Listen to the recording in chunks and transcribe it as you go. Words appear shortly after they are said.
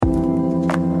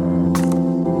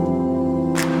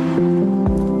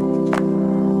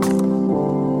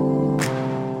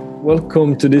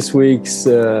Welcome to this week's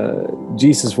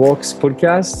Jesus Walks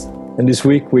podcast. And this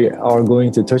week we are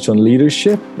going to touch on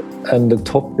leadership, and the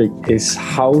topic is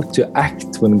how to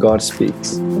act when God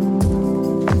speaks.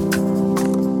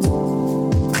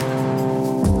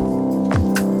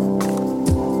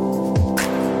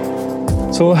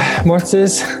 So,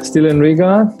 Martis, still in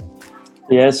Riga?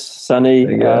 Yes,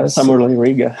 sunny, summerly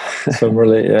Riga.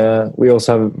 Summerly, yeah. We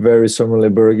also have very summerly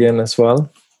Bergen as well.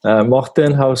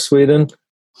 Martin, how's Sweden?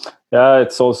 Yeah,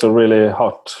 it's also really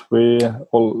hot. We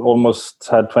almost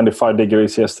had 25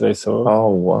 degrees yesterday, so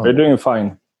we're doing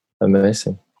fine.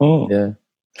 Amazing. Yeah.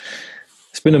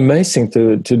 It's been amazing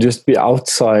to just be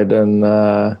outside and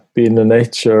be in the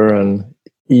nature and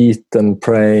eat and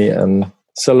pray and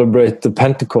celebrate the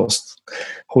Pentecost,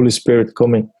 Holy Spirit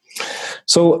coming.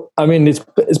 So, I mean, it's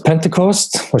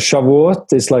Pentecost or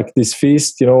Shavuot. It's like this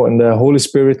feast, and the Holy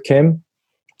Spirit came.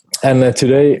 And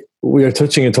today we are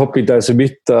touching a topic that's a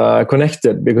bit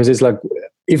connected, because it's like,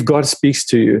 if God speaks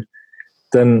to you,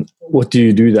 then what do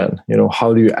you do then?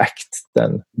 How do you act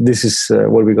then? This is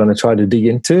what we're going to try to dig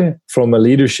into from a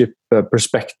leadership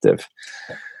perspective.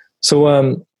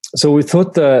 So we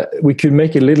thought that we could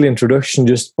make a little introduction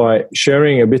just by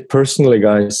sharing a bit personally,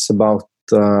 guys, about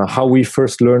how we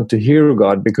first learned to hear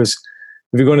God. Because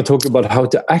if we're going to talk about how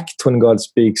to act when God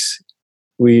speaks,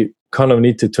 we kind of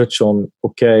need to touch on,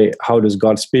 okay, how does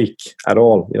God speak at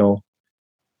all,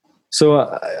 So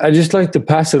I just like to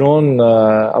pass it on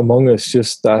among us,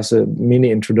 just as a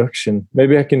mini introduction.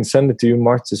 Maybe I can send it to you,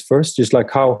 Martis, first. Just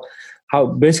like how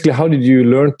did you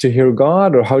learn to hear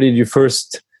God, or how did you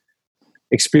first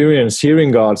experience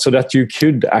hearing God so that you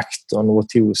could act on what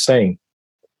He was saying?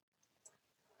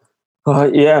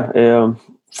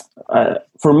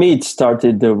 For me, it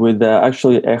started with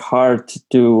actually a heart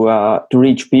to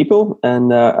reach people, and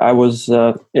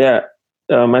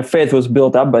my faith was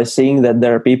built up by seeing that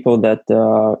there are people that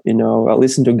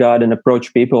listen to God and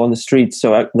approach people on the street.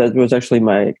 So that was actually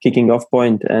my kicking off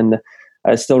point, and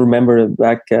I still remember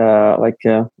back,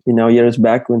 years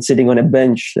back, when sitting on a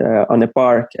bench on a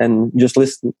park and just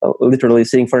literally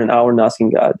sitting for an hour and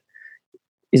asking God,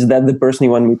 is that the person you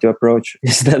want me to approach?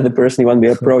 Is that the person you want me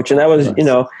to approach? And that was,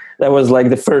 that was like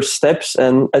the first steps.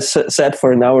 And I sat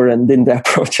for an hour and didn't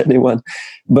approach anyone.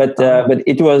 But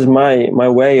it was my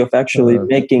way of actually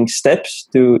making steps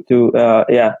to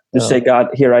say, God,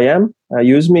 here I am.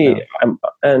 Use me.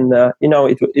 Yeah.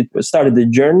 It started the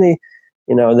journey.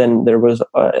 Then there was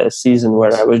a season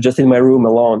where I was just in my room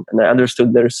alone, and I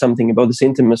understood there's something about this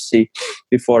intimacy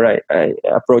before I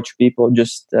approach people.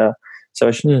 So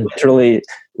I literally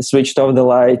switched off the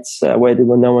lights, waited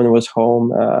when no one was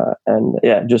home,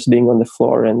 just being on the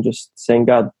floor and just saying,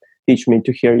 God, teach me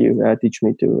to hear you, teach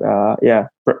me to,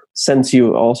 sense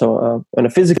you also on a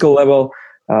physical level.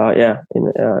 That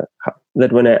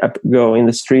when I go in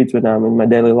the streets, when I'm in my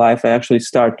daily life, I actually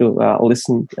start to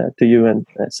listen to you and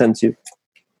sense you.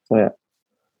 So, yeah.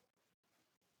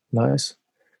 Nice.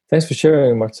 Thanks for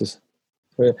sharing, Martis.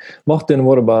 Martin,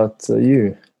 what about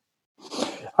you?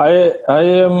 I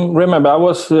remember I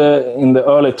was in the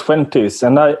early 20s,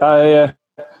 and I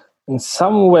in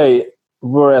some way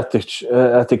were at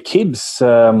the kids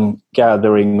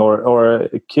gathering or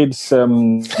kids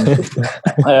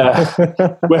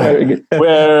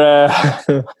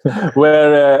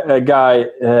where a guy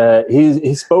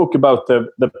he spoke about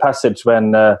the passage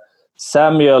when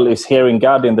Samuel is hearing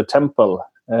God in the temple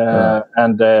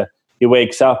and he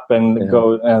wakes up and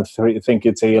go and think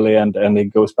it's Eli, and he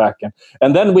goes back.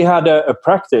 And then we had a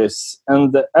practice,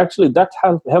 and actually that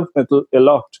helped me a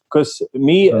lot, because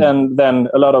me and then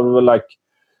a lot of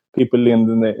people in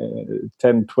the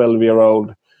 10,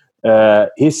 12-year-old,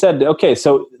 he said, okay,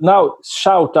 so now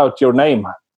shout out your name.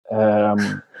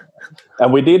 And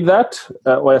we did that,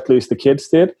 or at least the kids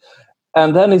did.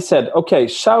 And then he said, okay,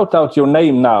 shout out your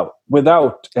name now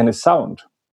without any sound.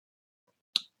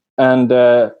 And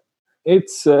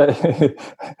it's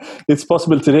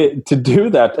possible to do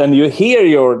that, and you hear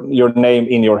your name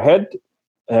in your head,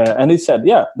 and he said,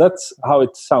 yeah, that's how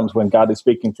it sounds when God is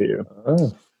speaking to you.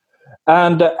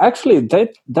 And actually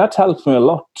that helped me a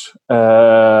lot,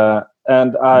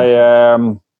 and I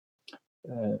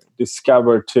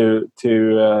discovered to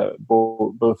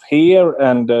both hear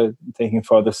and taking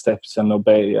further steps and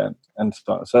obey and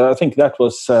so on. So I think that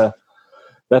was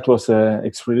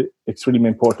extremely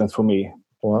important for me.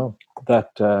 Wow.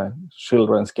 That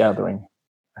children's gathering.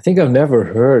 I think I've never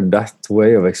heard that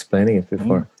way of explaining it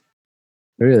before.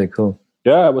 Really cool.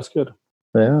 Yeah, it was good.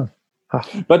 Yeah.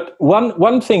 But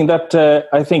one thing that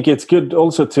I think it's good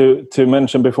also to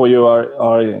mention before you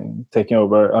are taking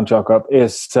over on Jacob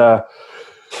is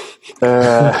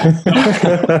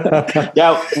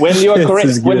Yeah, when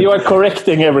you are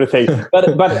correcting everything.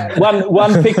 But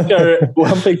one picture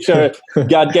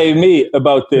God gave me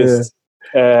about this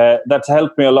that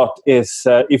helped me a lot is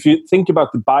if you think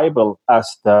about the Bible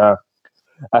as the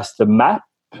map.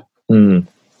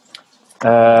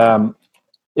 That's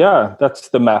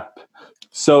the map.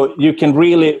 So you can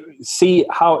really see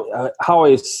how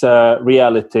is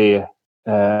reality.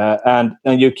 And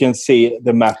you can see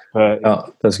the map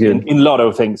that's good. in a lot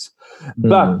of things.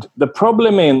 But the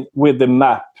problem with the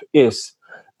map is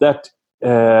that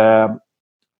the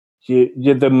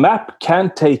map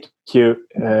can't take you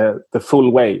the full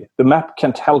way. The map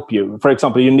can't help you. For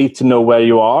example, you need to know where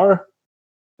you are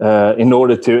in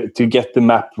order to get the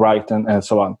map right and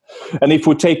so on. And if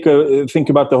we think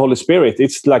about the Holy Spirit,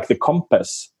 it's like the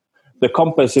compass. The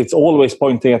compass, it's always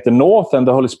pointing at the north, and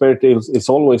the Holy Spirit is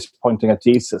always pointing at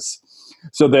Jesus.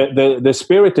 So the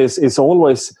Spirit is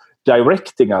always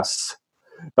directing us.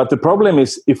 But the problem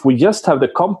is, if we just have the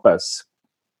compass,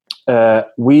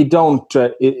 we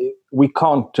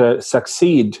can't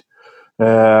succeed.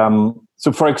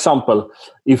 So, for example,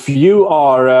 if you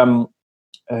are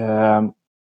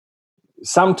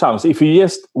sometimes, if you're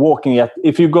just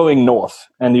if you're going north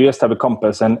and you just have a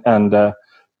compass and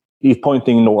it's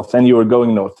pointing north and you're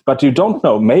going north, but you don't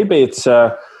know, maybe it's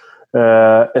a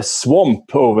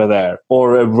swamp over there,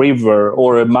 or a river,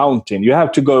 or a mountain. You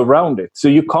have to go around it. So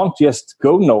you can't just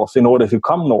go north in order to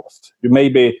come north. You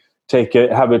maybe take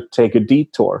a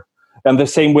detour. And the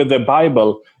same with the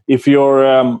Bible. If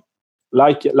you're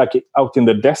like out in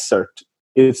the desert,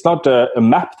 it's not a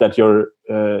map that you're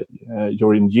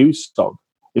in use of.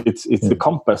 It's the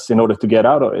compass in order to get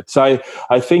out of it. So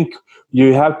I think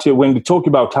you have to, when we talk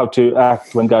about how to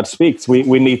act when God speaks, we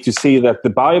need to see that the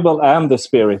Bible and the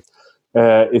Spirit,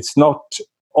 it's not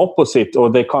opposite, or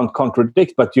they can't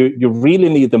contradict, but you really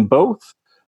need them both,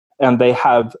 and they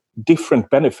have different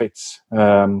benefits.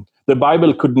 The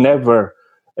Bible could never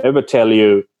ever tell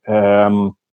you,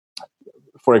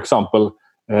 for example,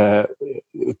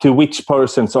 to which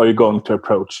persons are you going to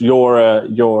approach?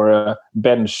 Your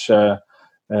bench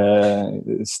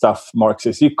stuff,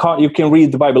 Marxist. You can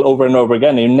read the Bible over and over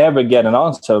again, and you never get an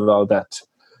answer about that.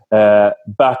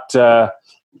 But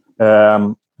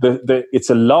it's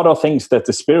a lot of things that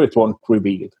the Spirit won't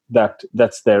reveal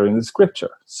that's there in the Scripture.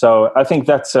 So I think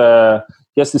that's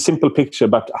just a simple picture,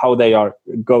 but how they are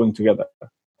going together.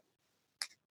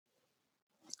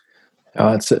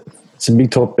 It's a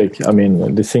big topic. I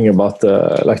mean, the thing about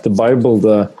the Bible,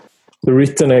 the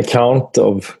written account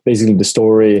of basically the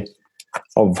story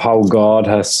of how God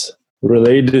has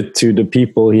related to the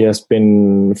people he has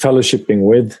been fellowshipping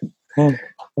with.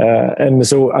 And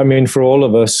so, I mean, for all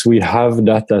of us, we have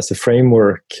that as a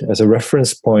framework, as a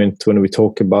reference point when we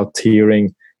talk about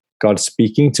hearing God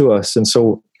speaking to us. And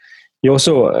so you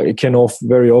also can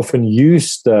very often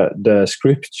use the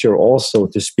Scripture also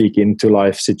to speak into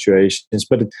life situations.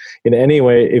 But in any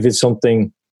way, if it's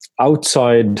something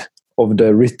outside of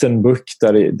the written book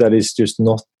that is just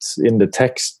not in the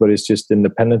text, but it's just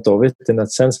independent of it in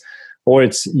that sense, or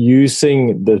it's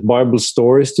using the Bible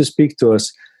stories to speak to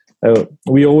us,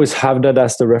 we always have that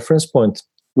as the reference point,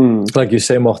 like you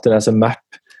say, Martin, as a map.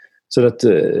 So that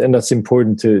and that's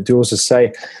important to also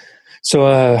say.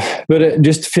 So, but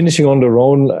just finishing on the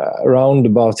round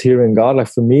about hearing God, like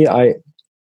for me, I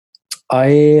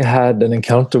had an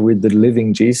encounter with the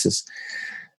living Jesus,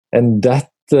 and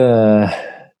that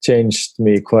changed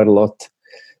me quite a lot.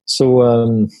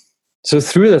 So, so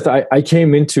through that, I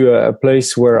came into a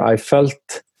place where I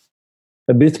felt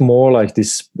a bit more like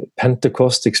this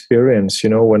Pentecost experience,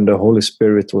 when the Holy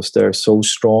Spirit was there so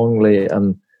strongly,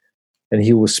 and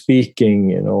he was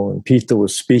speaking, and Peter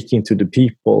was speaking to the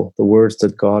people, the words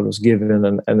that God was given,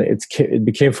 and it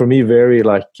became for me very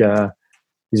like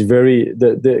it's very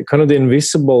the kind of the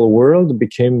invisible world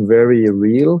became very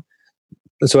real.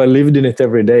 And so I lived in it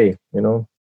every day, and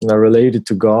I related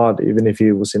to God even if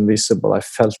he was invisible. I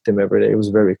felt him every day. It was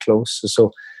very close.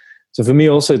 So for me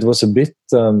also it was a bit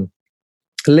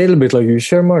a little bit like you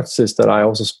share, Martis, that I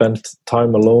also spent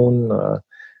time alone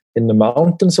in the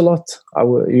mountains a lot.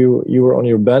 You were on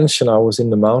your bench and I was in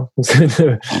the mountains in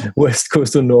the west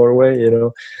coast of Norway,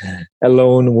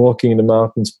 alone, walking in the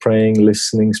mountains, praying,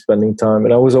 listening, spending time.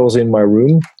 And I was also in my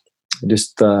room,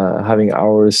 just having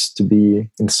hours to be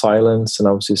in silence, and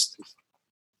I was just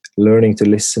learning to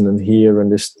listen and hear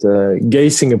and just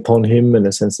gazing upon him in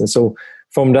a sense. And so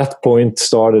from that point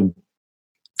started,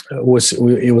 it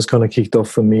was kind of kicked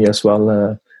off for me as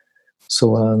well.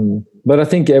 So But I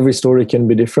think every story can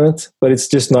be different. But it's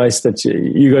just nice that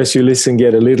you guys who listen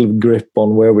get a little grip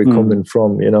on where we're coming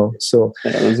from, So,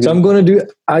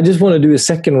 I just want to do a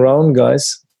second round,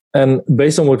 guys. And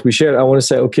based on what we shared, I want to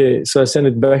say, okay, so I send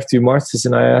it back to you, Martis,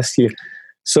 and I ask you,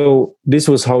 so this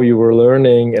was how you were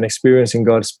learning and experiencing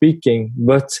God speaking,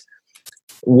 but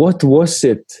what was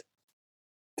it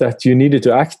that you needed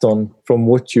to act on from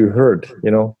what you heard,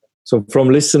 So from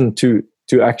listen to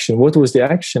action, what was the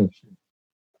action?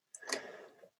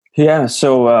 Yeah,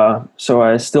 so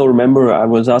I still remember I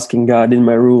was asking God in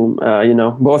my room,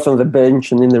 both on the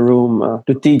bench and in the room,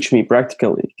 to teach me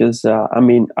practically, because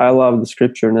I love the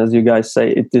scripture, and as you guys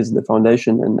say, it is the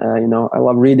foundation, and I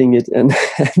love reading it and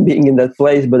being in that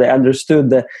place. But I understood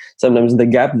that sometimes the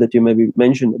gap that you maybe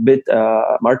mentioned a bit,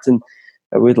 Martin,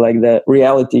 with like the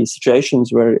reality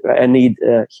situations where I need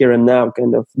here and now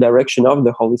kind of direction of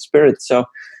the Holy Spirit. So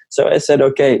I said,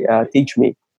 okay, teach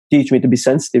me to be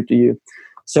sensitive to you.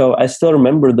 So I still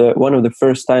remember one of the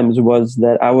first times was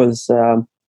that I was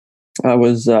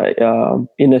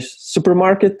in a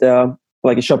supermarket,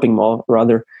 like a shopping mall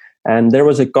rather, and there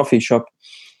was a coffee shop,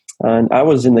 and I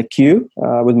was in the queue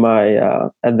with my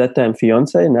at that time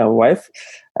fiance, now wife,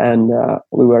 and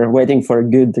we were waiting for a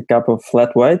good cup of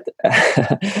flat white,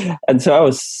 and so I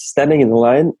was standing in the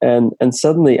line, and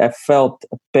suddenly I felt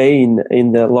a pain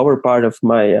in the lower part of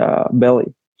my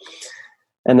belly,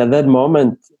 and at that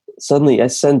moment, suddenly I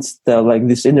sensed like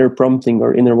this inner prompting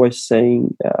or inner voice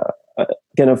saying,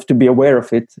 kind of to be aware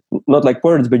of it, not like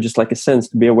words, but just like a sense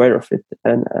to be aware of it.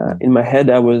 And in my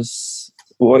head, I was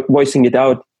voicing it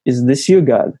out. Is this you,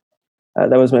 God?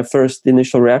 That was my first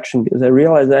initial reaction, because I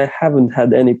realized I haven't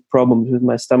had any problems with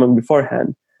my stomach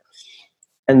beforehand.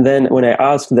 And then when I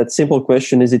asked that simple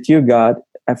question, is it you, God?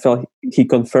 I felt he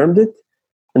confirmed it.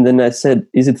 And then I said,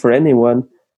 is it for anyone?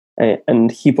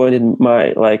 And he pointed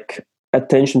my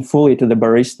attention fully to the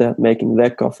barista making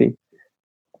that coffee.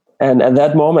 And at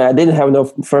that moment, I didn't have no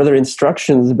further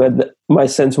instructions, but my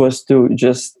sense was to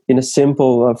just, in a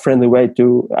simple, friendly way,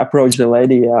 to approach the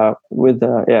lady with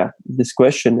this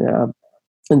question.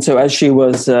 And so as she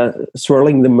was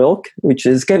swirling the milk, which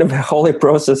is kind of a holy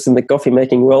process in the coffee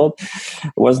making world,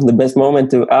 wasn't the best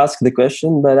moment to ask the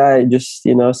question, but I just,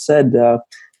 said,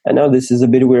 I know this is a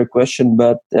bit weird question,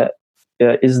 but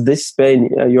is this pain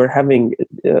you're having,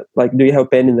 do you have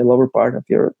pain in the lower part of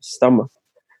your stomach?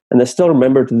 And I still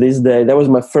remember to this day, that was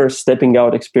my first stepping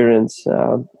out experience,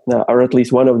 or at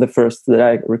least one of the first that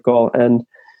I recall. And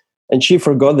she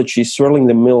forgot that she's swirling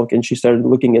the milk, and she started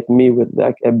looking at me with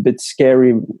like a bit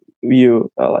scary view,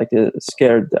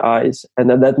 scared eyes. And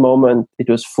at that moment, it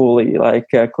was fully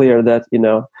clear that,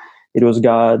 it was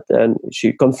God, and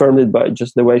she confirmed it by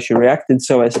just the way she reacted.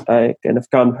 So I kind of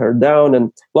calmed her down.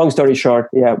 And long story short,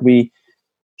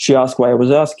 she asked why I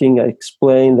was asking. I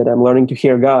explained that I'm learning to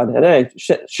hear God. And I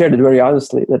shared it very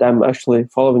honestly, that I'm actually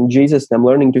following Jesus, and I'm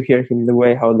learning to hear him the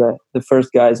way how the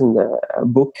first guys in the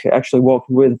book actually walked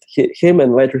with him,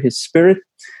 and later his spirit.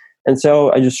 And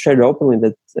so I just shared openly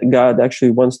that God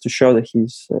actually wants to show that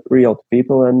he's real to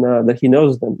people, and that he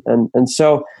knows them. And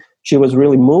so she was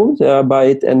really moved by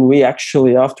it. And we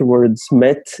actually afterwards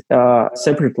met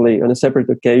separately on a separate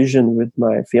occasion with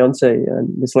my fiance and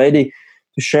this lady,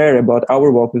 to share about our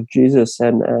walk with Jesus.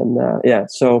 And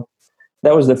so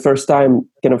that was the first time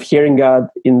kind of hearing God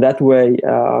in that way,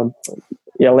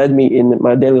 led me in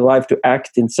my daily life to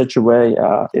act in such a way.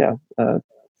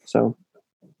 So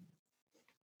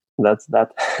that's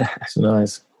that. It's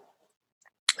nice.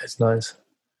 It's nice.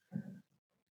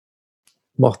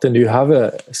 Martin, do you have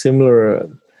a similar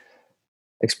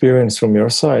experience from your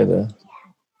side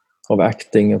of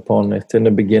acting upon it in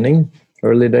the beginning,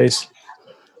 early days?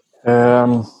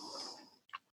 But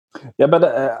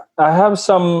I have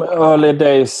some early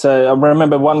days. I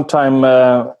remember one time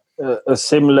a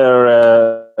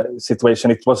similar situation.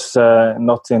 It was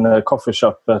not in a coffee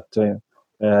shop, but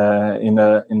in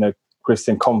a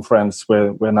Christian conference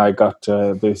when I got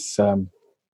this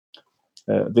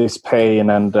pain,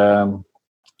 and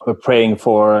we're praying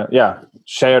for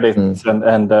shared it,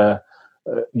 and a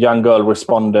young girl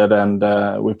responded, and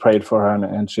we prayed for her,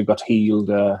 and she got healed.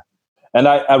 And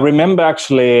I remember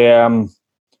actually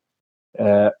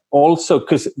also,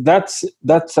 because that's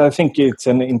I think it's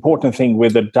an important thing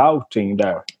with the doubting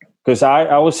there, because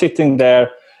I was sitting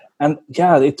there, and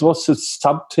it was a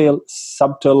subtle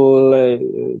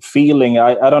feeling.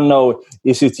 I don't know,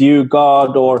 is it you,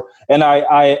 God, or? And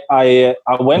I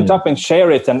went up and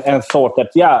shared it, and thought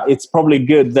that it's probably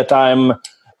good that I'm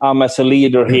as a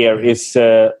leader here is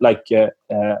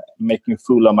making a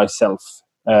fool of myself.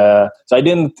 So I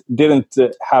didn't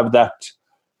have that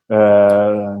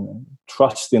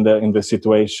trust in the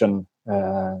situation,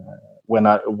 when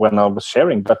I was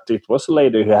sharing, but it was a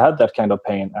lady who had that kind of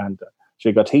pain and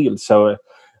she got healed. So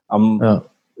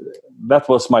that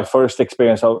was my first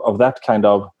experience of that kind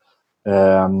of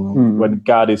when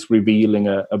God is revealing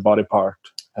a body part.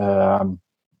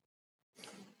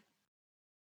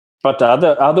 But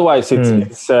otherwise,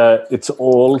 it's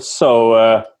also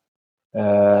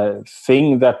a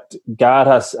thing that God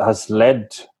has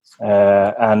led,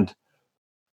 and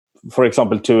for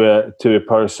example, to a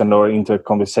person or into a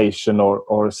conversation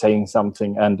or saying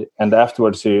something, and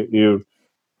afterwards you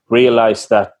realize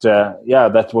that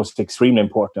that was extremely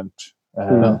important.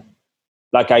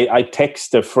 Like I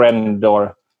text a friend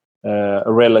or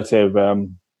a relative.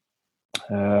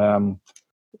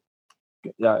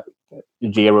 A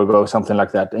year ago, something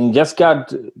like that, and just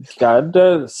God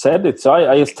said it. So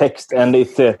I just text, and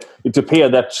it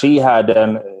appeared that she had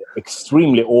an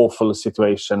extremely awful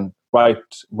situation right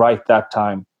that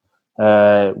time.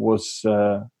 Was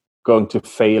going to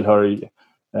fail her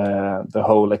the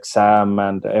whole exam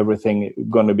and everything,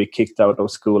 going to be kicked out of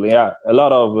school. Yeah, a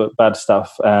lot of bad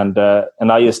stuff, and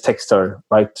I just text her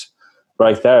right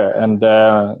there, and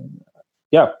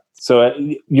So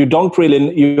you're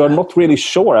not really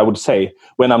sure, I would say,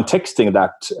 when I'm texting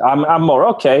that. I'm more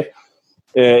okay.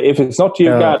 If it's not you,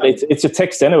 God, it's a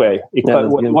text anyway.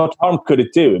 What harm could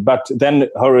it do? But then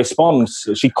her response,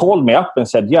 she called me up and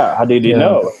said, "Yeah, how did you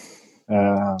know?"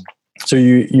 So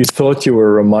you thought you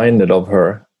were reminded of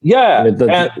her? Yeah,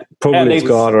 probably it's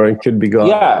God, or it could be God.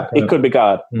 Yeah, it could be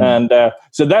God, and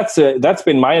so that's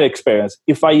been my experience.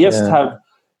 If I just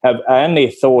have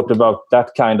any thought about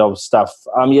that kind of stuff,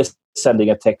 I'm just sending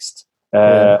a text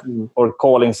or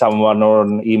calling someone or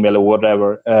an email or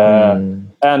whatever.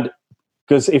 And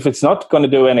because if it's not going to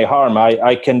do any harm,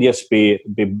 I can just be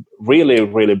really,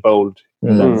 really bold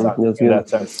in that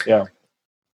sense. Yeah.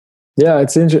 Yeah,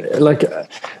 it's interesting. Like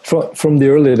from the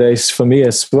early days for me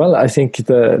as well, I think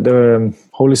the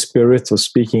Holy Spirit was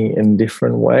speaking in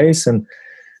different ways. And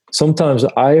sometimes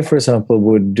I, for example,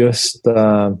 would just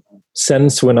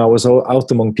sense when I was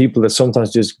out among people that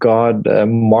sometimes just God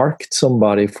marked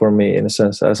somebody for me, in a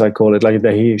sense, as I call it, like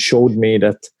that He showed me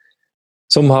that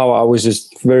somehow I was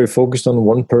just very focused on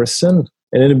one person.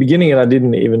 And in the beginning, I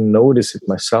didn't even notice it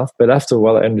myself, but after a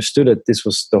while I understood that this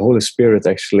was the Holy Spirit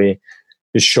actually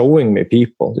just showing me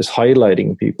people, just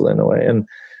highlighting people in a way. And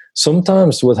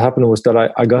sometimes what happened was that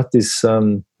I got this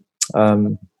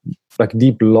like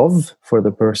deep love for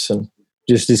the person,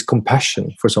 just this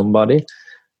compassion for somebody,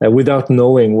 without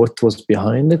knowing what was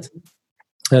behind it.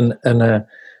 And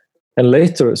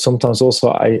later, sometimes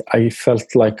also I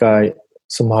felt like I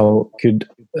somehow could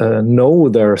know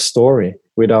their story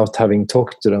without having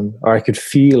talked to them, or I could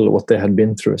feel what they had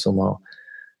been through somehow,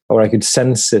 or I could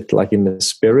sense it like in the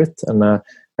spirit. And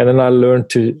then I learned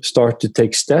to start to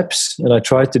take steps, and I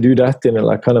tried to do that in a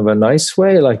like kind of a nice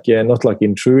way, like not like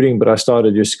intruding, but I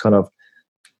started just kind of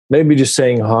maybe just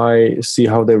saying hi, see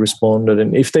how they responded,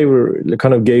 and if they were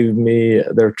kind of gave me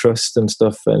their trust and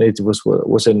stuff, and it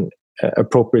was an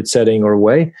appropriate setting or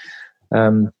way,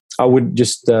 I would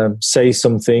just say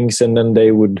some things, and then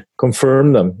they would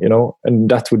confirm them, and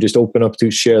that would just open up to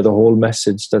share the whole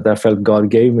message that I felt God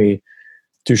gave me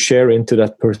to share into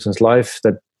that person's life,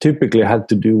 that typically had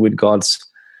to do with God's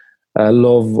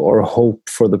love or hope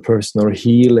for the person, or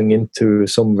healing into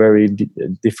some very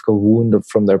difficult wound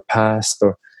from their past,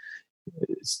 or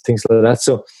things like that.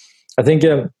 So I think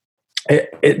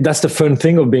that's the fun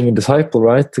thing of being a disciple,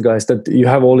 right, guys, that you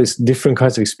have all these different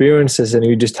kinds of experiences, and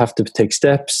you just have to take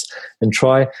steps and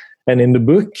try. And in the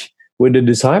book with the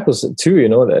disciples too,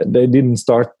 they didn't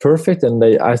start perfect, and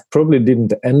I probably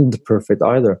didn't end perfect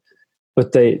either,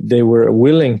 but they were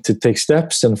willing to take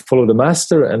steps and follow the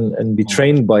master and be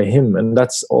trained by him. And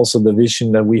that's also the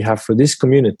vision that we have for this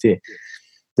community,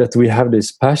 that we have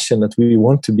this passion that we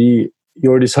want to be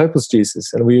your disciples,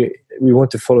 Jesus, and we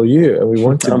want to follow you, and we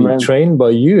want to be trained by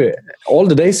you all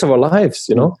the days of our lives,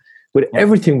 with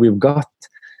everything we've got.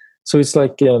 So it's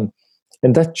like, and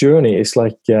that journey is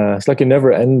like it's like a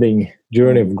never-ending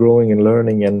journey of growing and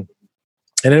learning, and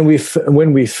then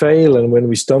when we fail and when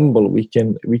we stumble, we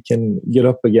can get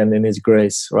up again in His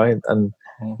grace, right, and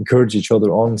encourage each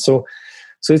other on. So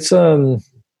it's a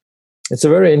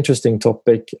very interesting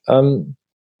topic.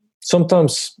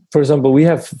 Sometimes, for example, we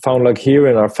have found, like here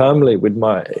in our family,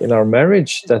 in our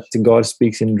marriage, that God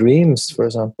speaks in dreams. For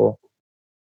example,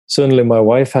 suddenly my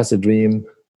wife has a dream.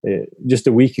 Just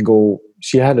a week ago,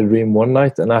 she had a dream one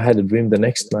night, and I had a dream the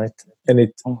next night, and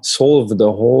it solved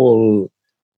the whole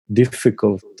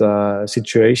difficult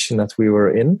situation that we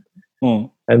were in.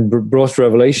 and brought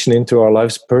revelation into our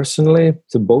lives personally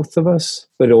to both of us,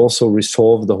 but it also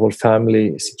resolved the whole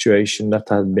family situation that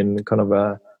had been kind of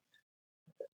a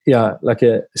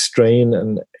strain,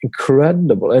 and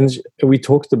incredible. And we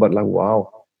talked about like, wow,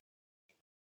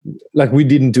 like we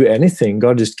didn't do anything.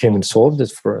 God just came and solved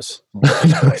it for us.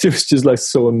 It was just like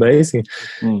so amazing.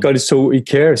 God is so, he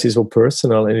cares, he's so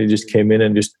personal, and he just came in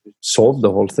and just solved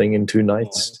the whole thing in 2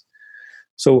 nights.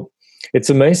 So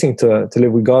it's amazing to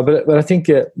live with God. But I think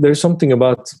there's something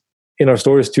about in our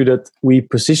stories too, that we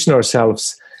position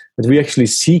ourselves, that we actually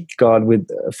seek God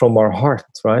from our heart,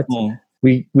 right?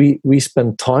 We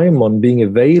spend time on being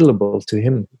available to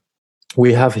him.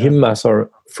 We have him as our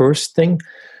first thing,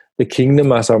 the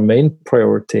kingdom as our main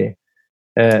priority.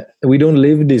 We don't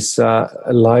live these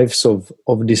lives of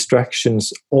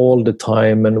distractions all the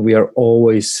time, and we are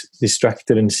always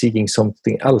distracted and seeking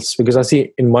something else. Because I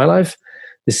see in my life,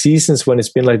 the seasons when it's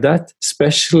been like that,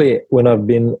 especially when I've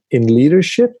been in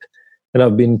leadership and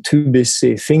I've been too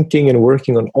busy thinking and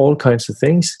working on all kinds of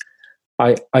things,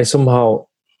 I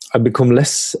become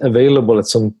less available at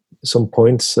some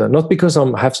points, not because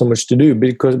I have so much to do,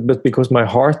 but because my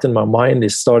heart and my mind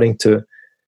is starting to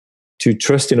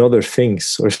trust in other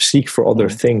things or seek for other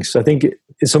things. So I think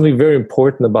it's something very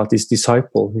important about this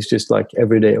disciple. He's just like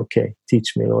every day, okay,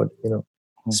 teach me, Lord,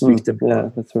 speak to me. Yeah,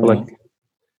 that's right.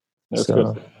 That's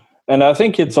good. And I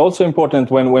think it's also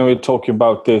important when we talk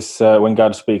about this, when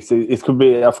God speaks, it could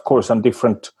be, of course, on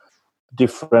different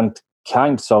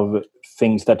kinds of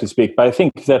things that he speaks. But I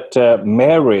think that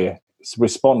Mary's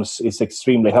response is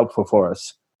extremely helpful for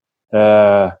us.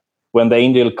 When the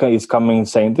angel is coming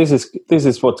saying, this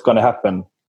is what's going to happen.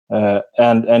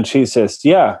 And she says,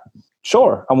 yeah,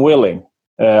 sure, I'm willing.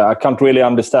 I can't really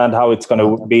understand how it's going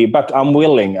to be, but I'm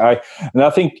willing. I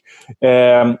think,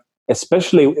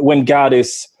 especially when God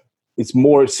is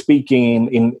more speaking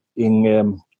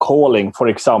in calling, for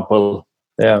example.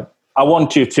 Yeah, I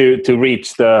want you to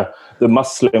reach the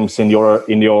Muslims in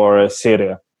your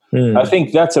city. I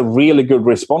think that's a really good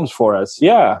response for us.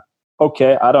 Yeah,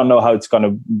 okay, I don't know how it's going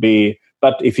to be,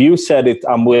 but if you said it,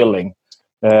 I'm willing.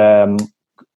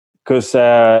 Because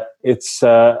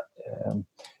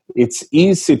it's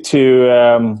easy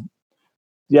to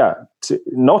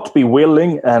not be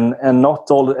willing and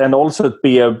also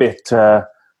be a bit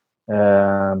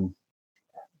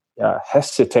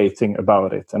hesitating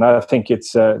about it. And I think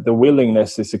it's the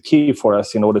willingness is a key for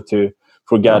us in order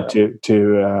for God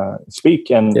to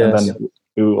speak, and then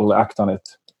we will act on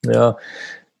it. Yeah.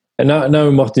 And now,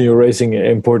 Martin, you're raising an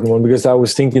important one, because I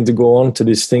was thinking to go on to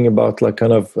this thing about like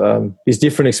kind of these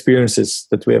different experiences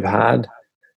that we have had.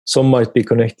 Some might be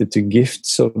connected to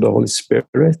gifts of the Holy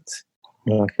Spirit,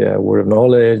 like a word of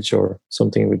knowledge or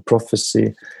something with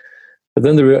prophecy. But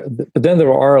then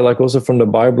there are, like also from the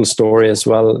Bible story as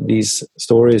well, these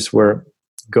stories where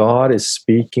God is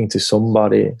speaking to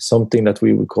somebody, something that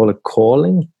we would call a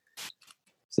calling.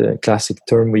 It's a classic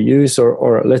term we use,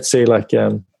 or let's say like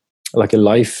a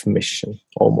life mission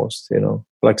almost,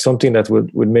 like something that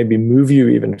would maybe move you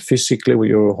even physically with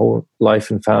your whole life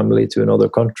and family to another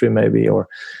country maybe, or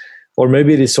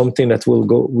maybe it is something that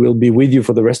will be with you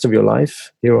for the rest of your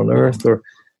life here on earth, or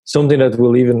something that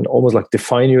will even almost like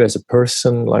define you as a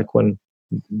person, like when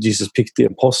Jesus picked the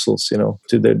apostles,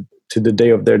 to the day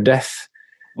of their death.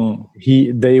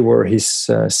 They were his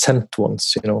sent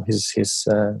ones, his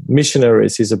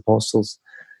missionaries, his apostles.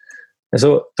 And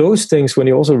so those things, when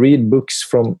you also read books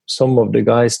from some of the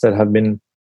guys that have been,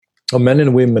 or men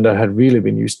and women that had really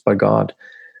been used by God,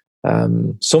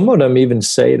 some of them even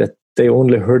say that they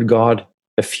only heard God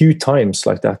a few times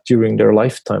like that during their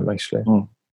lifetime, actually.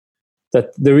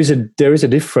 That there is a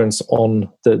difference on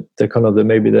the kind of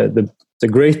the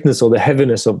greatness or the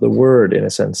heaviness of the word, in a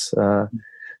sense.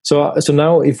 So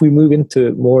now if we move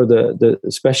into more the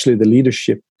especially the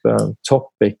leadership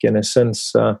topic, in a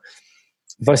sense,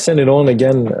 if I send it on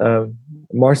again,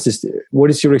 Martin, what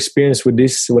is your experience with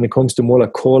this when it comes to more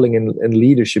like calling and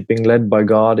leadership, being led by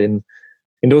God in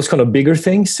those kind of bigger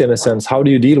things, in a sense? How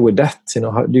do you deal with that?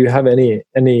 How do you have any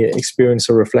experience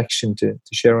or reflection to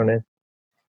share on it?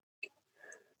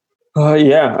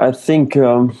 I think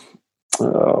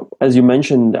as you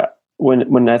mentioned,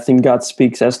 when I think God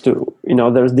speaks as to,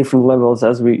 there's different levels,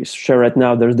 as we share right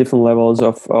now, there's different levels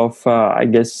of I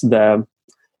guess the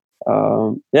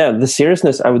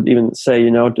seriousness, I would even say,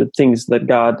 the things that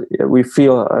God, we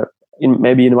feel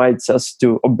maybe invites us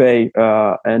to obey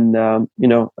and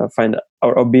find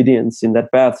our obedience in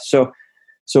that path.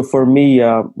 So for me,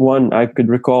 one I could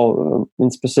recall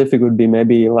in specific would be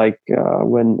maybe like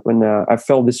when I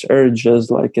felt this urge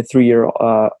as like a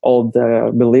 3-year-old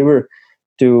believer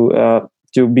to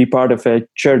to be part of a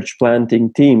church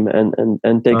planting team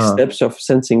and take steps of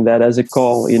sensing that as a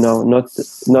call, not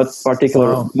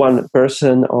particular one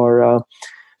person or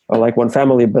like one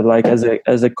family, but like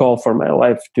as a call for my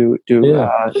life to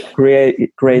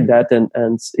create that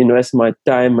and invest my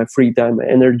time, my free time, my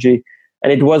energy.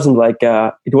 And it wasn't like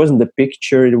it wasn't the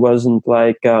picture, it wasn't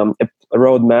like a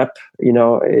roadmap,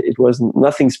 it wasn't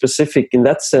nothing specific in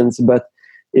that sense, but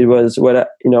it was what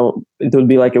it would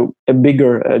be like a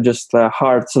bigger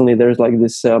heart. Suddenly there's like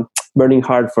this burning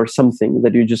heart for something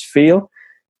that you just feel.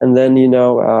 And then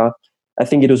I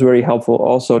think it was very helpful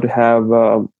also to have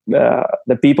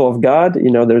the people of God.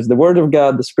 There's the Word of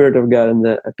God, the Spirit of God, and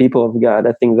the people of God.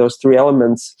 I think those three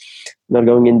elements, not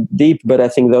going in deep, but I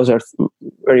think those are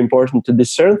very important to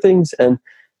discern things. And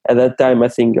at that time, I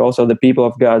think also the people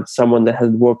of God, someone that has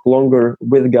worked longer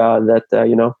with God, that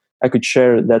I could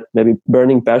share that maybe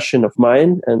burning passion of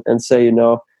mine and say,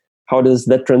 how does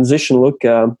that transition look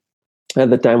at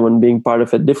the time when being part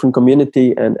of a different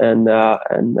community and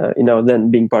then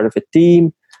being part of a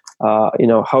team,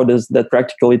 how does that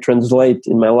practically translate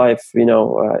in my life? In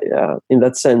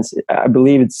that sense, I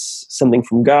believe it's something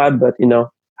from God, but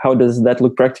how does that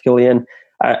look practically? And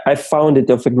I found it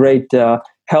of a great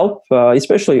help,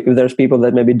 especially if there's people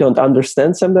that maybe don't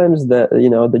understand sometimes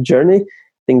the journey. I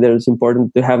think that it's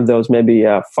important to have those maybe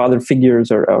father figures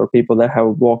or people that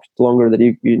have walked longer, that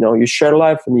you share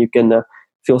life and you can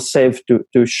feel safe to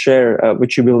share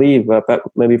what you believe, but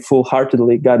maybe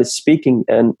full-heartedly God is speaking,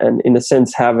 and in a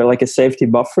sense have like a safety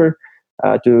buffer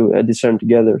to discern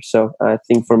together. So I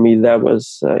think for me that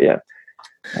was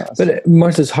But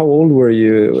Martis, how old were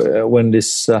you when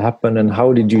this happened, and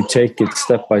how did you take it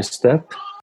step by step?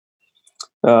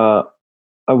 I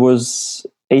was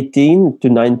 18 to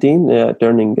 19,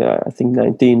 turning I think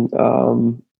 19,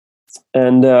 what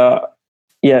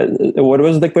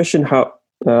was the question? How?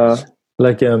 How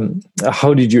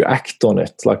did you act on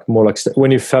it? Like more like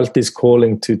when you felt this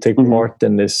calling to take part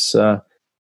in this,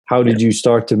 how did you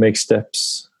start to make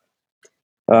steps?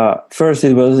 First,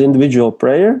 it was individual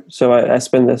prayer. So I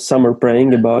spent the summer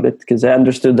praying about it because I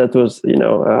understood that was, in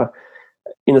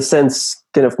a sense,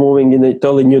 kind of moving in a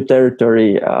totally new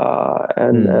territory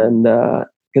and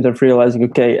kind of realizing,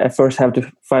 okay, I first have to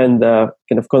find the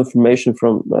kind of confirmation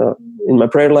from in my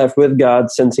prayer life with God,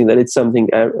 sensing that it's something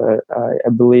I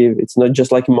believe. It's not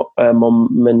just like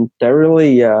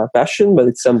momentarily passion, but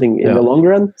it's something in the long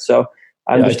run. So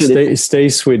I understood it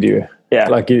stays with you. Yeah,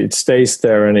 like it stays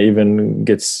there and even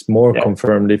gets more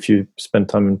confirmed if you spend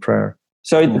time in prayer.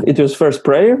 So it was first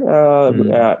prayer.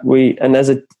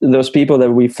 Those people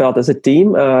that we felt as a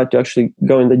team to actually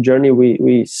go in the journey,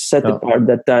 we set apart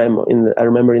that time. I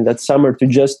remember in that summer to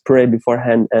just pray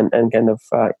beforehand and kind of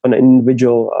on an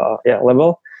individual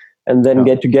level, and then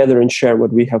get together and share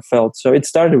what we have felt. So it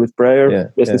started with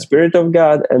prayer, with the Spirit of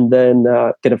God, and then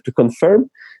kind of to confirm.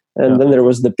 And then there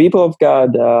was the people of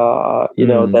God, that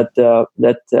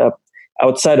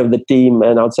outside of the team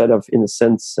and outside of, in a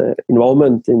sense,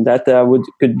 involvement in that,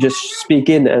 could just speak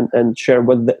in and share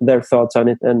what their thoughts on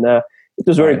it. And it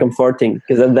was very comforting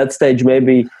because at that stage,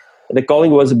 maybe the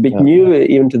calling was a bit new,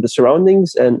 even to the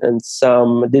surroundings, and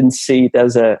some didn't see it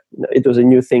as it was a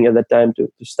new thing at that time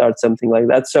to start something like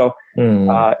that. So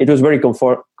it was very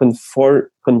comforting,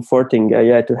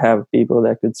 to have people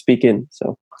that could speak in.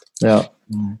 So. Yeah.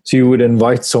 So you would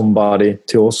invite somebody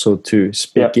to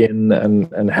speak in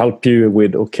and help you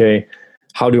with, okay,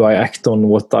 how do I act on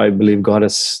what I believe God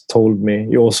has told me?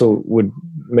 You also would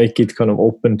make it kind of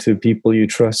open to people you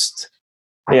trust.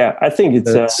 Yeah, I think it's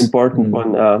an important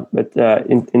one. But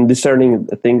in discerning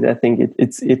the things, I think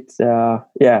it's a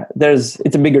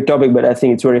bigger topic, but I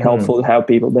think it's very helpful to have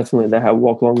people definitely that have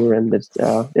walked longer and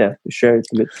to share it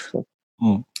a bit. So.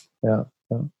 Yeah.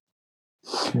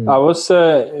 I was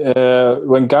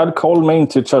when God called me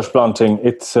into church planting.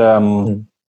 It's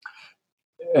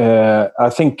I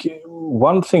think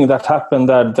one thing that happened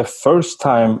that the first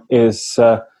time is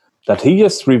that He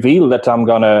just revealed that I'm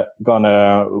gonna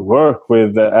work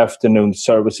with afternoon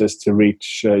services to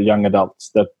reach young adults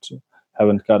that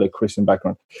haven't got a Christian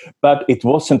background. But it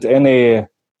wasn't any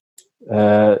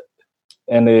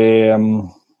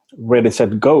ready,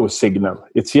 set, go signal.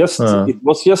 It's just it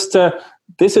was just.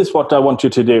 This is what I want you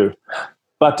to do.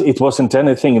 But it wasn't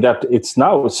anything that it's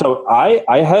now. So I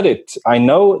had it. I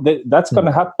know that's going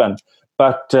to happen,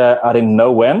 but I didn't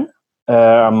know when.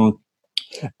 And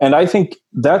I think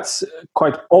that's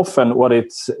quite often what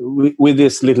it's with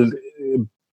this little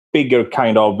bigger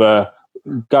kind of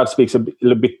God speaks a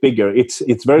little bit bigger. It's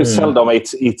very seldom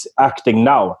it's acting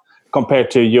now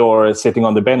compared to your sitting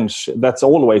on the bench. That's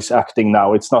always acting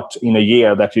now. It's not in a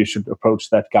year that you should approach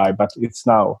that guy, but it's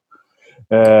now.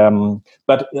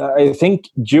 But I think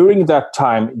during that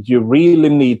time, you really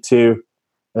need to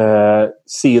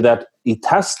see that it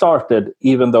has started,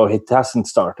 even though it hasn't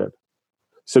started.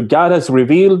 So God has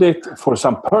revealed it for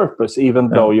some purpose, even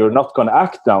though you're not going to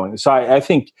act now. So I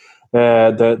think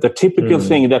the typical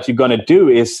thing that you're going to do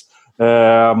is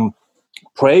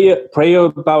pray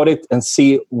about it and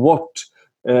see what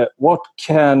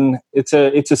can. It's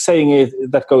a saying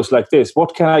that goes like this: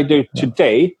 what can I do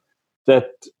today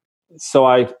that so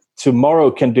I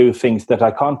tomorrow can do things that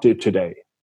I can't do today?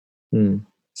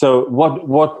 So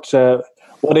what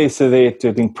is it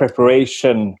in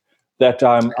preparation that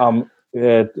I'm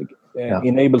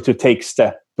enabled to take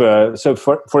step? So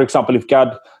for example, if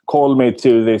God called me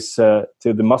to this to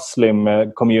the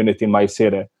Muslim community in my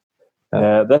city,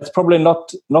 that's probably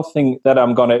nothing that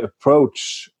I'm going to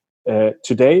approach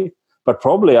today, but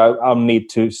probably I'll need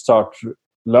to start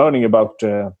learning about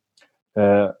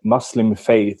Muslim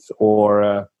faith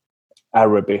or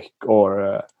Arabic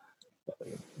or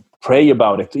pray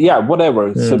about it. Yeah,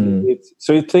 whatever. So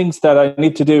it's things that I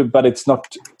need to do, but it's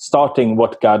not starting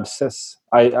what God says.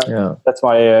 That's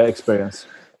my experience.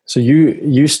 So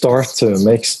you start to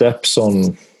make steps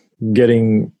on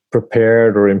getting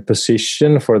prepared or in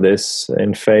position for this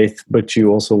in faith, but you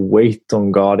also wait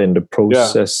on God in the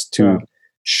process to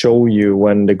show you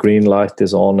when the green light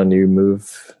is on and you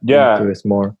move into it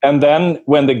more. And then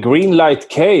when the green light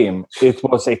came, it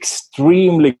was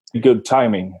extremely good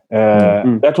timing.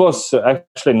 That was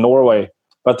actually Norway,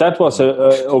 but that was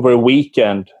over a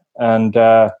weekend. And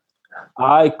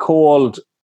I called,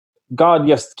 God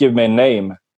just gave me a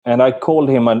name. And I called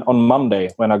him on Monday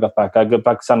when I got back. I got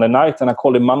back Sunday night and I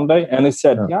called him Monday. And he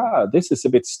said, this is a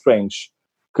bit strange.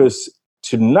 Because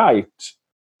tonight,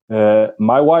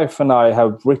 my wife and I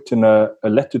have written a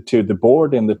letter to the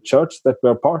board in the church that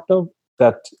we're part of.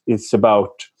 That is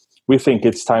about, we think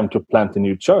it's time to plant a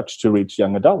new church to reach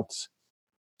young adults.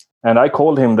 And I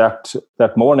called him that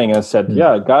morning and said,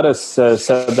 God has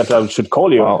said that I should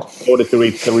call you in order to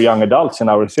reach the young adults in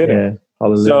our city. Yeah.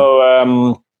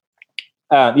 So,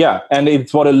 and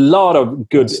it's what a lot of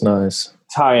good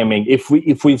timing. If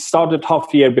we started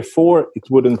half a year before, it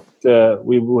wouldn't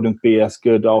we wouldn't be as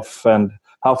good off, and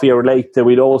half a year later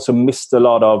we'd also missed a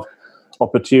lot of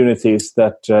opportunities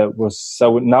that was.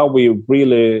 So now we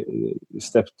really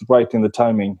stepped right in the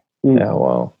timing. Yeah,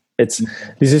 wow. This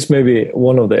is maybe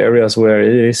one of the areas where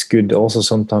it is good also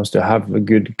sometimes to have a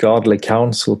good godly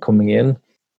counsel coming in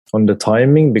on the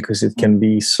timing, because it can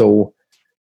be so.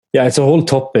 Yeah, it's a whole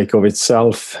topic of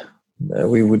itself.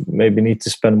 We would maybe need to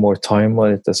spend more time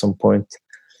on it at some point.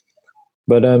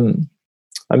 But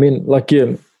I mean, like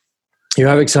you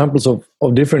have examples of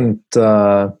different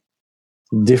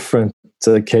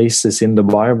cases in the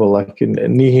Bible, like in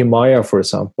Nehemiah, for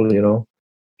example,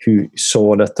 who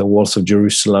saw that the walls of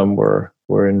Jerusalem were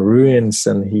in ruins,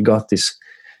 and he got this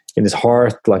in his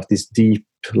heart, like this deep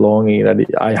longing that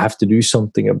I have to do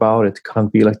something about it. It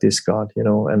can't be like this, God,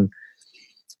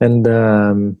 and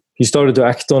he started to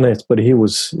act on it, but he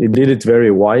did it very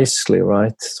wisely,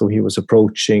 right? So he was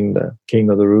approaching the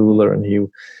king or the ruler, and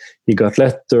he got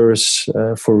letters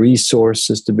for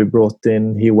resources to be brought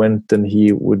in. He went and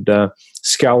he would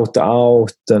scout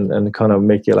out and kind of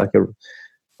make it like an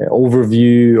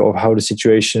overview of how the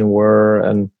situation were,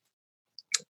 and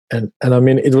I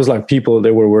mean, it was like people,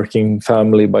 they were working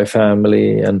family by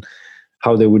family, and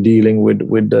how they were dealing with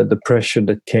the pressure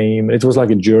that came. It was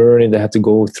like a journey they had to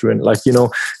go through, and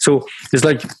so it's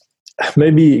like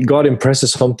maybe God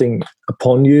impresses something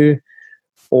upon you,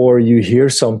 or you hear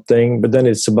something, but then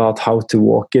it's about how to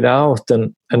walk it out.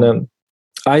 And then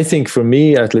I think for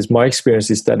me, at least my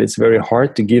experience is that it's very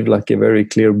hard to give like a very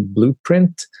clear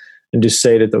blueprint and just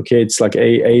say that, okay, it's like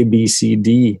A, B, C,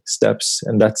 D steps,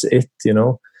 and that's it,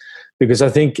 because I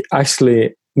think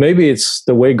actually maybe it's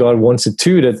the way God wants it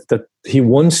too, that he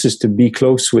wants us to be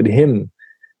close with him.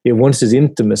 He wants his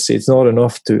intimacy. It's not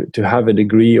enough to have a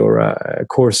degree or a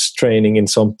course training in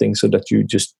something so that you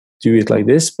just do it like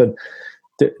this. But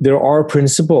there are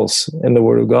principles in the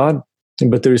Word of God,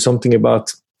 but there is something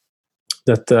about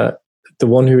that the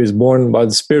one who is born by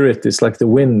the Spirit is like the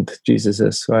wind, Jesus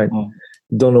says, right?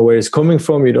 You don't know where it's coming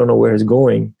from. You don't know where it's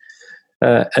going.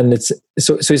 And it's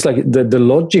so it's like the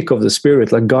logic of the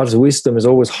Spirit, like God's wisdom is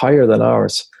always higher than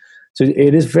ours. So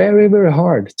it is very, very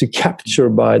hard to capture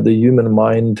by the human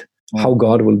mind how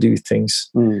God will do things.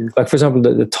 Like, for example,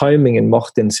 the timing in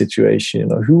Martin's situation,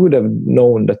 who would have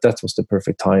known that was the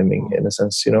perfect timing in a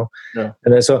sense, Yeah.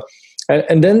 And then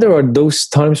and then there are those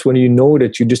times when you know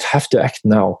that you just have to act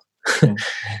now.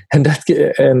 and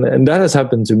that has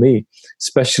happened to me,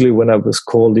 especially when I was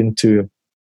called into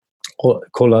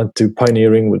called out to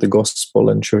pioneering with the gospel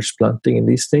and church planting and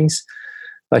these things.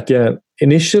 Like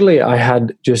initially,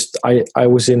 I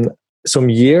was in some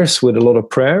years with a lot of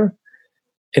prayer.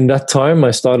 In that time,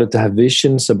 I started to have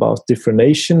visions about different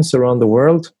nations around the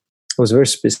world. I was very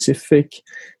specific,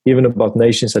 even about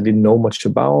nations I didn't know much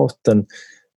about.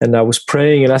 And I was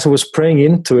praying, and as I was praying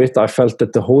into it, I felt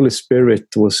that the Holy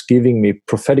Spirit was giving me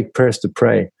prophetic prayers to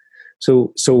pray.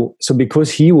 So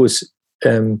because He was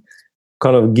kind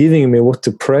of giving me what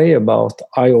to pray about,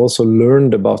 I also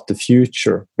learned about the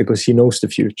future, because He knows the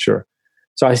future.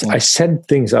 So I said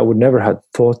things I would never have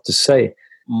thought to say,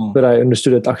 but I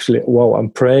understood that actually, wow, I'm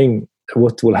praying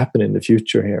what will happen in the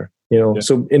future here.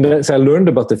 So in that, I learned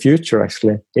about the future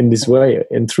actually in this way,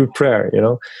 and through prayer.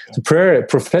 So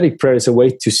prophetic prayer is a way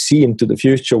to see into the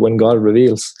future when God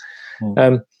reveals.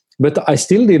 But I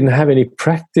still didn't have any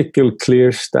practical,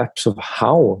 clear steps of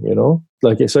how.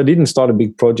 So I didn't start a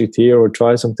big project here or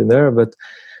try something there. But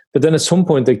then at some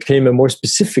point there came a more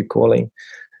specific calling,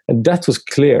 and that was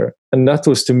clear. And that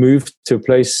was to move to a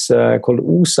place called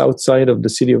Os outside of the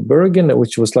city of Bergen,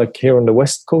 which was like here on the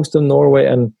west coast of Norway.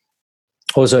 And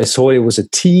also I saw it was a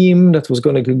team that was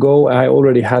going to go. I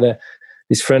already had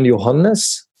this friend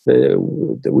Johannes,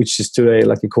 which is today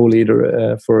like a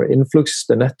co-leader for Influx,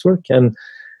 the network. And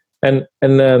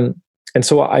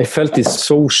so I felt it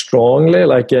so strongly,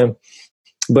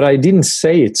 but I didn't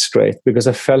say it straight because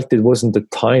I felt it wasn't the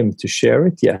time to share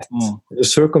it yet. The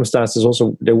circumstances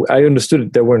also, I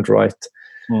understood they weren't right.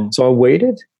 So I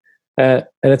waited. And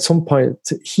at some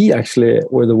point, he actually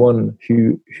were the one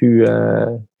who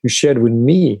shared with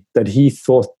me that he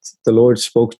thought the Lord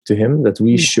spoke to him that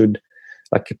we should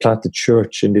plant a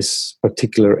church in this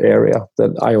particular area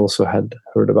that I also had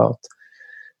heard about.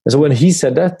 And so when he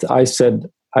said that,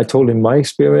 I told him my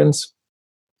experience.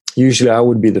 Usually I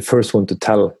would be the first one to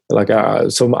tell.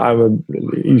 So I would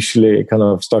usually kind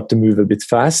of start to move a bit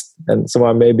fast. And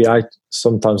so maybe I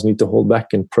sometimes need to hold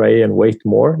back and pray and wait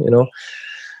more,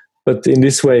 But in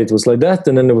this way, it was like that.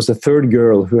 And then there was a third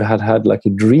girl who had like a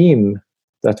dream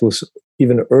that was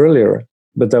even earlier,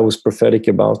 but that was prophetic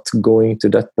about going to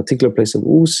that particular place of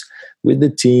Os with the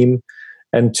team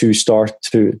and to start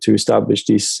to establish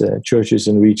these churches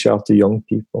and reach out to young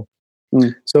people.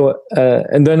 So,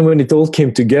 and then when it all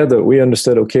came together, we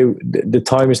understood, okay, the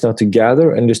time is now to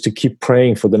gather and just to keep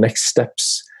praying for the next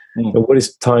steps. What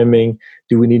is timing?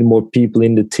 Do we need more people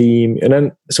in the team? And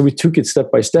then, so we took it step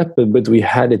by step, but we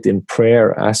had it in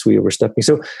prayer as we were stepping.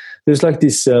 So there's like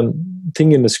this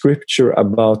thing in the scripture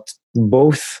about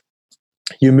both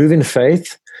you move in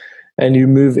faith and you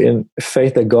move in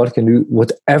faith that God can do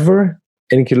whatever,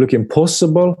 and it can look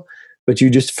impossible, but you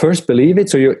just first believe it.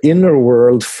 So your inner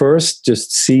world first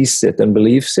just sees it and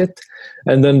believes it.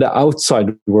 And then the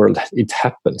outside world, it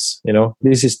happens.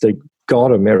 This is the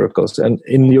God of miracles. And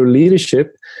in your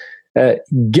leadership,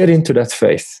 get into that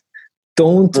faith.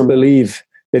 Don't believe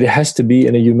that it has to be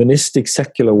in a humanistic,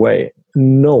 secular way.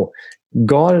 No.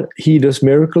 God, He does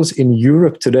miracles in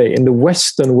Europe today. In the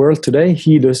Western world today,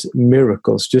 He does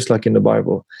miracles, just like in the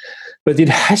Bible. But it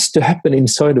has to happen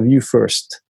inside of you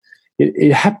first.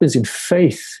 It happens in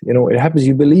faith. It happens,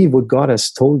 you believe what God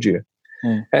has told you.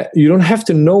 You don't have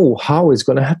to know how it's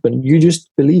going to happen. You just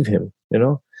believe Him,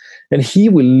 and He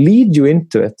will lead you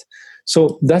into it.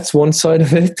 So that's one side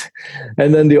of it.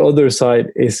 And then the other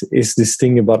side is this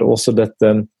thing about also that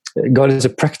God is a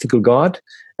practical God,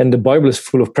 and the Bible is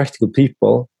full of practical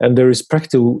people, and there is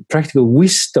practical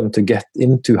wisdom to get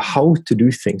into how to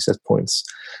do things at points.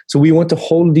 So we want to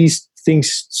hold these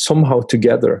things somehow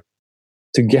together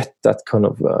to get that kind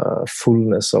of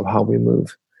fullness of how we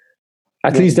move.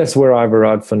 At least that's where I've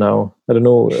arrived for now. I don't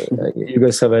know, you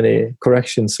guys have any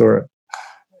corrections or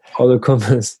other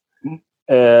comments?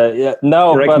 No,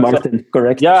 correct, but, Martin.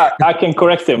 Correct. Yeah, I can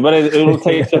correct him, but it will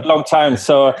take a long time.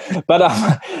 So, but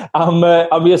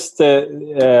I'm just we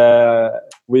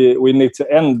need to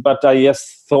end. But I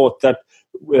just thought that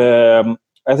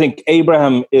I think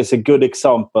Abraham is a good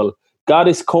example. God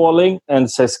is calling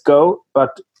and says go,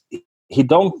 but he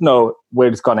don't know where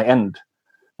it's going to end.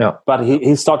 Yeah. But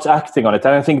he starts acting on it,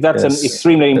 and I think that's an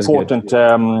extremely important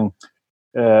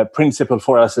principle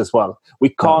for us as well. We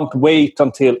can't wait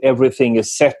until everything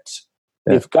is set.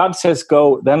 Yeah. If God says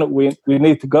go, then we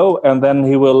need to go, and then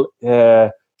He will.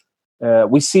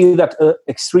 We see that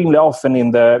extremely often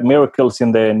in the miracles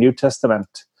in the New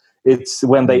Testament. It's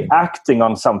when they acting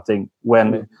on something.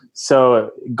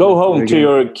 So go home to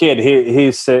your kid.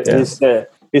 He's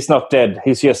not dead.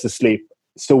 He's just asleep.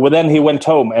 So then he went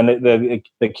home, and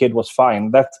the kid was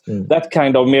fine. That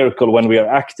kind of miracle when we are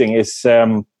acting is,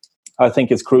 I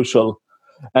think, is crucial.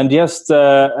 And just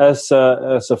as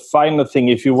a final thing,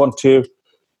 if you want to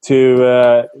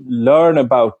learn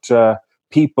about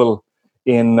people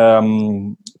in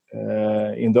the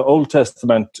Old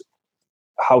Testament,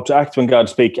 how to act when God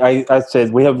speaks, I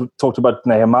said we have talked about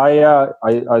Nehemiah.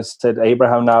 I said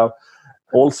Abraham now.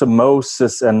 Also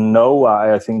Moses and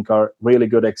Noah, I think, are really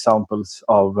good examples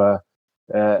of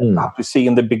how to see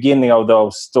in the beginning of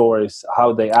those stories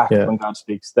how they act when God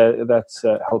speaks. That's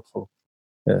helpful.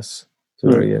 Yes,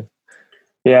 it's very good.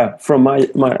 Yeah, from my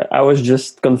I was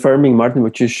just confirming, Martin,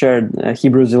 what you shared.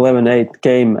 Hebrews 11:8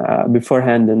 came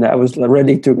beforehand, and I was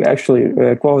ready to actually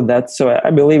quote that. So I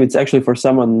believe it's actually for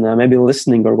someone maybe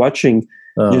listening or watching,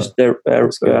 just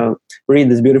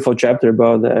read this beautiful chapter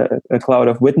about a cloud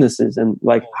of witnesses and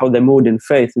like how they moved in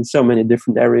faith in so many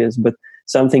different areas. But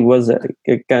something was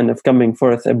kind of coming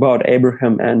forth about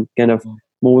Abraham and kind of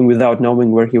moving without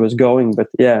knowing where he was going. But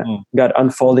God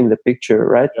unfolding the picture,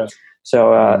 right? Yeah.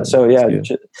 So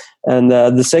and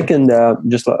the second,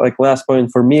 just like last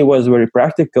point for me was very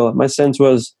practical. My sense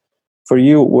was for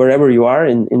you, wherever you are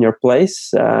in your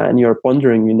place and you're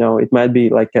pondering, it might be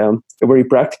like a very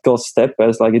practical step,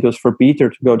 as like it was for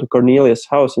Peter to go to Cornelius'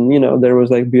 house, and there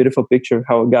was like beautiful picture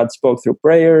how God spoke through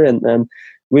prayer and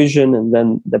vision, and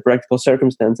then the practical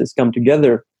circumstances come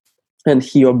together, and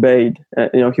he obeyed.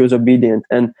 He was obedient,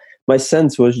 and my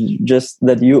sense was just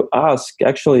that you ask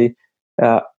actually.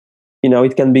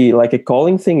 It can be like a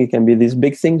calling thing. It can be these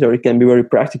big things, or it can be very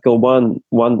practical one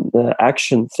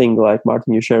action thing, like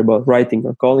Martin, you share about writing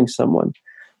or calling someone.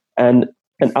 And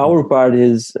our part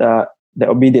is the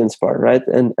obedience part, right?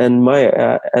 And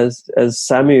my as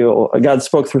Samuel, God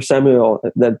spoke through Samuel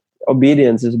that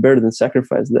obedience is better than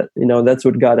sacrifice. That that's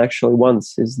what God actually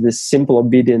wants, is this simple,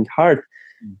 obedient heart.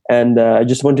 And I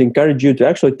just want to encourage you to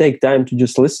actually take time to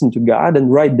just listen to God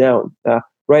and write down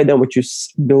what you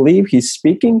believe He's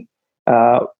speaking.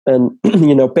 And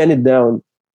pen it down,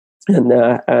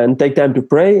 and take time to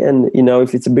pray. And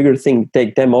if it's a bigger thing,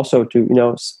 take time also to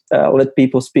let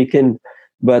people speak in,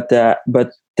 but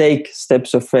take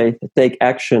steps of faith, take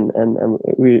action, and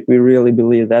we really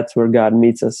believe that's where God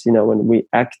meets us. When we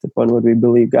act upon what we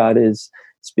believe God is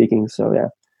speaking. So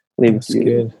leave it to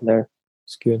you there.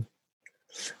 It's good.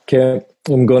 Okay,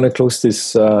 I'm going to close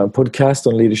this podcast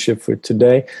on leadership for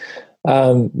today.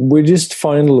 We're just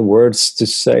final words to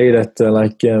say that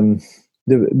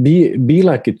be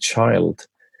like a child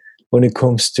when it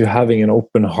comes to having an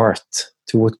open heart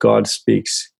to what God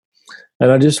speaks.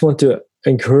 And I just want to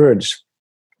encourage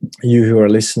you who are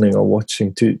listening or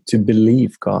watching to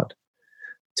believe God,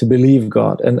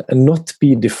 and not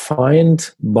be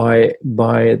defined by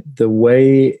the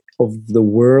way of the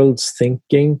world's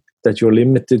thinking, that you're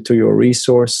limited to your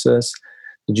resources,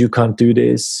 that you can't do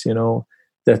this,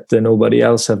 that nobody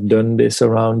else have done this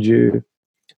around you,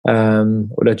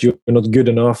 or that you're not good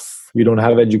enough, you don't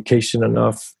have education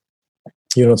enough,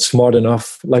 you're not smart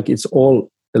enough. Like, it's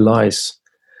all lies.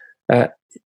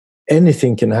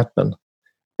 Anything can happen.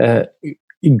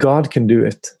 God can do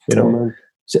it.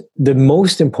 So the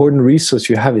most important resource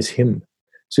you have is Him.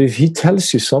 So if He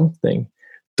tells you something,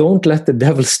 don't let the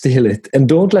devil steal it, and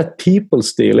don't let people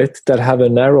steal it that have a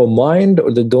narrow mind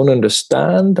or that don't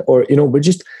understand, or but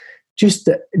just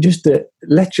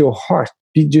let your heart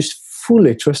be just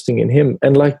fully trusting in Him.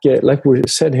 And like we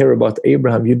said here about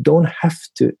Abraham, you don't have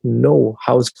to know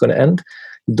how it's going to end.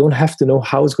 You don't have to know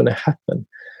how it's going to happen.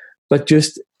 But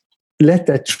just let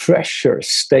that treasure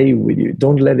stay with you.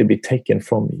 Don't let it be taken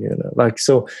from you.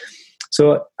 So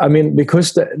I mean,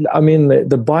 because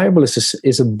the Bible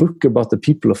is a book about the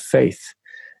people of faith.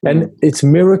 And it's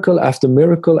miracle after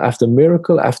miracle after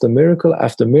miracle after miracle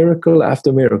after miracle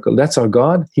after miracle. That's our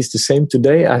God. He's the same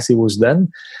today as He was then.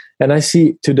 And I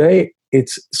see today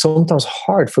it's sometimes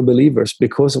hard for believers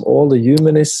because of all the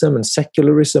humanism and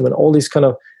secularism and all these kind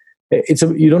of,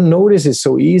 you don't notice it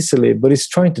so easily, but it's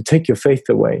trying to take your faith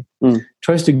away.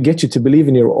 Tries to get you to believe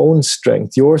in your own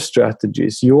strength, your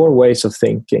strategies, your ways of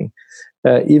thinking.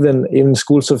 Even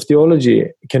schools of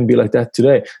theology can be like that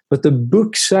today. But the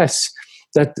book says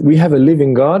that we have a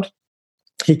living God.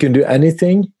 He can do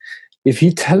anything. If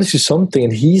He tells you something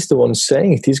and He's the one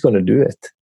saying it, He's going to do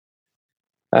it.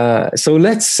 So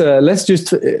let's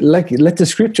just let the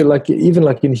scripture, even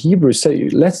in Hebrews, say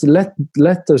let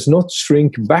us not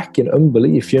shrink back in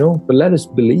unbelief, but let us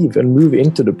believe and move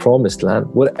into the promised land,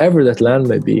 whatever that land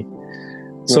may be.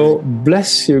 So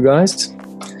bless you guys.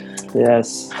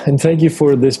 Yes. And thank you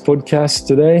for this podcast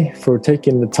today, for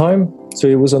taking the time. So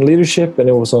it was on leadership, and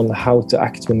it was on how to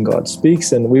act when God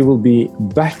speaks. And we will be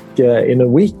back in a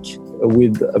week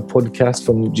with a podcast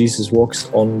from Jesus Walks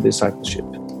on discipleship.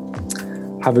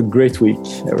 Have a great week,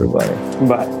 everybody.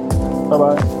 Bye.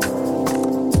 Bye-bye.